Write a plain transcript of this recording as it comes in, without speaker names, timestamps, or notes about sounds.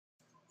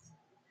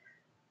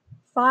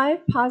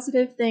5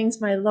 positive things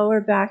my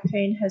lower back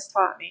pain has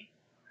taught me.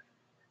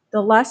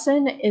 The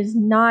lesson is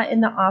not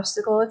in the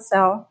obstacle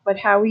itself, but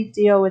how we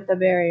deal with the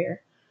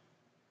barrier.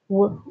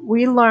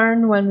 We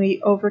learn when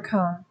we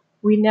overcome.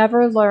 We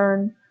never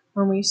learn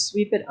when we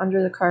sweep it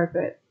under the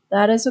carpet.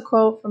 That is a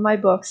quote from my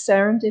book,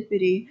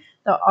 Serendipity,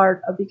 The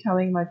Art of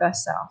Becoming My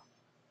Best Self.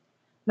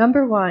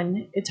 Number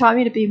 1, it taught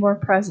me to be more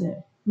present.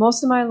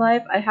 Most of my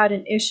life, I had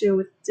an issue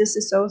with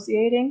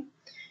disassociating.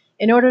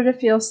 In order to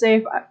feel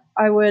safe,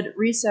 I would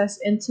recess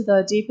into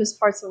the deepest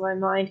parts of my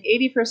mind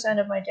 80%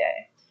 of my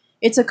day.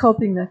 It's a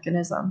coping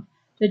mechanism.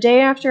 The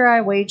day after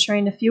I weight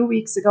trained a few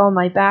weeks ago,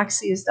 my back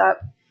seized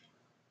up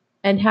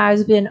and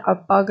has been a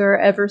bugger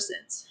ever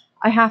since.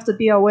 I have to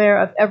be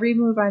aware of every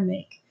move I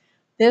make.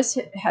 This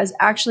has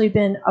actually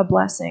been a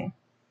blessing.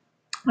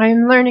 I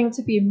am learning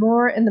to be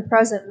more in the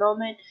present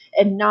moment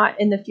and not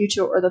in the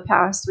future or the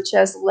past, which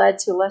has led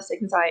to less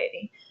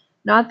anxiety.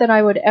 Not that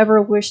I would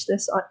ever wish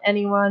this on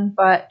anyone,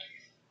 but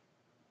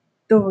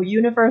the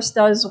universe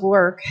does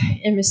work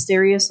in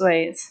mysterious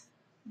ways.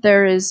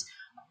 There is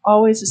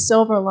always a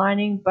silver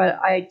lining, but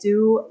I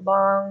do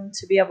long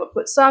to be able to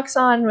put socks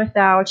on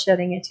without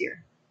shedding a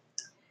tear.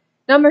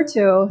 Number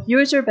 2,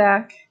 use your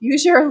back.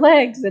 Use your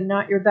legs and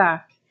not your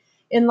back.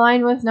 In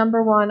line with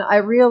number 1, I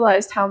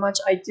realized how much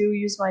I do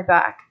use my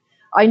back.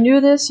 I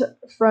knew this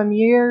from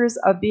years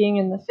of being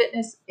in the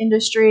fitness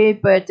industry,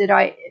 but did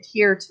I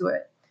adhere to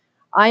it?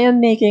 I am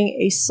making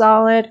a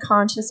solid,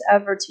 conscious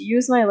effort to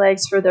use my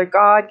legs for their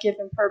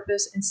God-given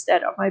purpose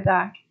instead of my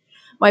back.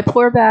 My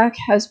poor back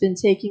has been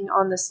taking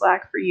on the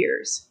slack for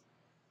years.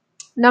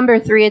 Number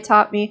 3, it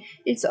taught me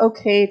it's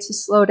okay to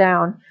slow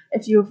down.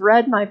 If you've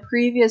read my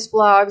previous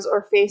blogs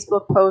or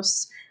Facebook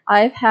posts,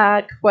 I've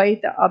had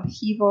quite the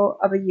upheaval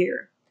of a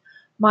year.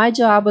 My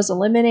job was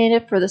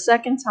eliminated for the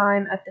second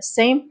time at the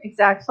same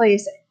exact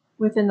place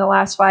within the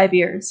last 5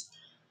 years.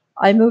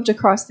 I moved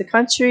across the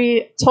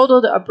country,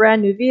 totaled a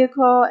brand new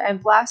vehicle,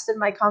 and blasted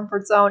my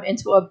comfort zone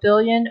into a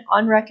billion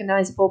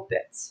unrecognizable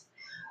bits.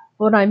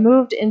 When I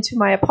moved into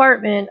my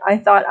apartment, I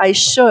thought I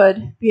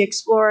should be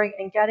exploring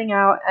and getting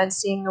out and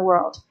seeing the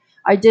world.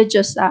 I did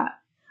just that.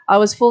 I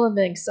was full of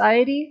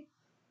anxiety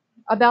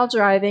about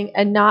driving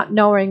and not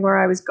knowing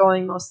where I was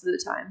going most of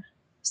the time.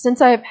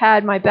 Since I have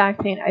had my back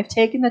pain, I've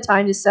taken the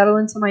time to settle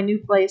into my new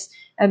place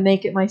and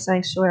make it my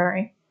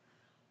sanctuary.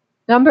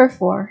 Number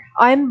 4,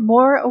 I'm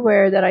more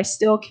aware that I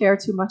still care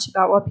too much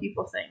about what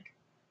people think.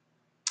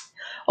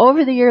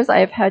 Over the years, I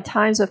have had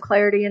times of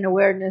clarity and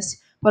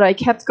awareness, but I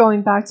kept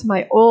going back to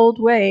my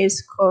old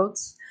ways,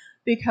 quotes,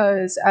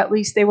 because at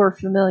least they were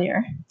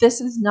familiar.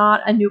 This is not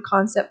a new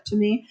concept to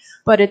me,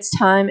 but this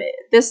time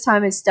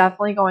it's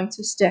definitely going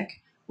to stick.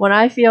 When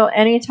I feel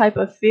any type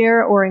of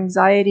fear or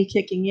anxiety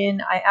kicking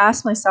in, I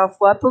ask myself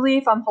what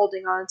belief I'm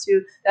holding on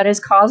to that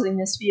is causing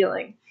this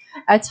feeling.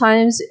 At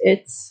times,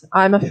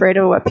 I'm afraid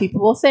of what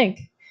people will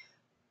think.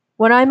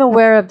 When I'm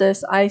aware of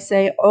this, I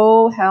say,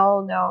 oh,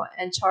 hell no,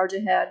 and charge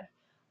ahead.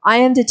 I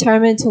am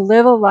determined to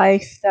live a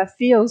life that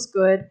feels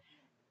good.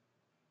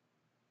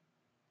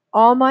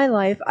 All my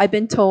life, I've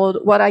been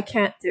told what I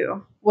can't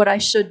do, what I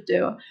should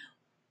do,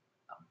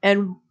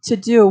 and to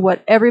do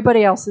what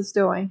everybody else is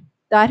doing.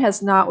 That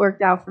has not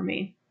worked out for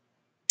me.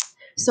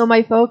 So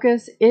my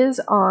focus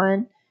is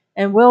on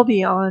and will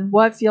be on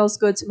what feels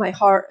good to my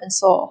heart and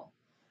soul.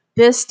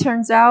 This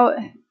turns out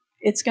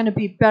it's going to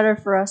be better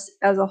for us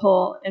as a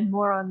whole, and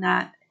more on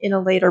that in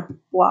a later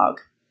blog.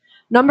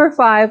 Number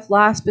 5,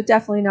 last but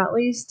definitely not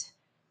least,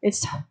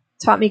 it's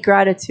taught me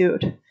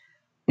gratitude.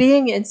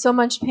 Being in so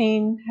much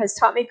pain has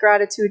taught me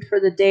gratitude for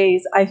the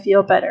days I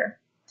feel better.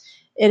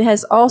 It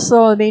has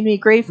also made me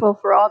grateful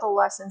for all the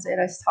lessons it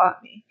has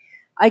taught me.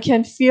 I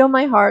can feel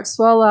my heart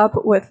swell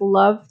up with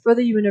love for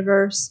the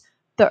universe,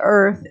 the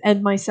earth,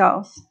 and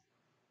myself.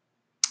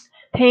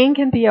 Pain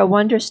can be a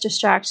wondrous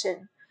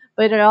distraction,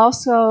 but it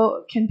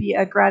also can be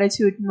a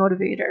gratitude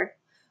motivator.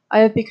 I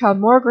have become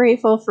more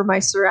grateful for my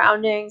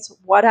surroundings,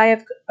 what I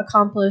have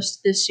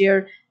accomplished this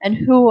year, and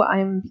who I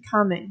am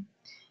becoming.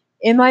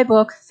 In my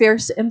book,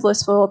 Fierce and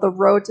Blissful, The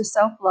Road to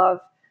Self-Love,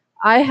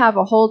 I have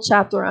a whole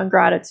chapter on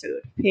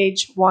gratitude,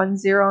 page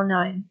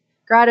 109,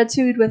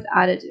 Gratitude with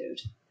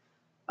Attitude.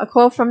 A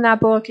quote from that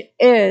book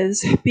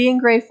is, being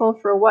grateful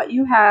for what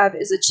you have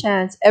is a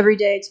chance every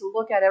day to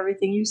look at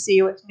everything you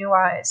see with new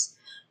eyes.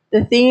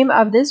 The theme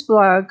of this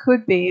blog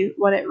could be,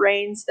 when it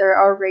rains, there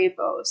are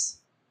rainbows.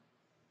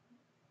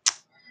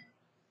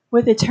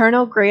 With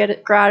eternal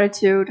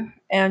gratitude,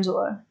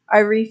 Angela. I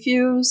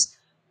refuse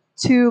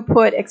to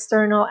put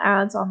external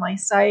ads on my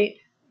site.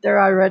 There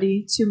are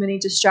already too many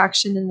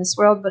distractions in this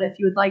world, but if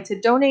you would like to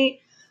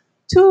donate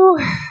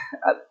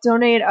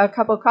a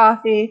cup of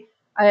coffee,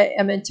 I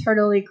am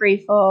eternally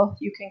grateful.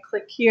 You can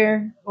click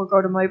here or go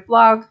to my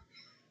blog.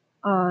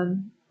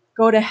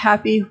 Go to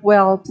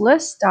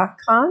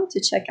happywellbliss.com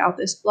to check out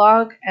this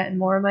blog and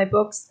more of my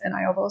books, and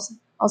I also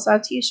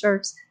have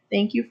t-shirts.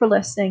 Thank you for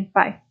listening.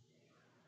 Bye.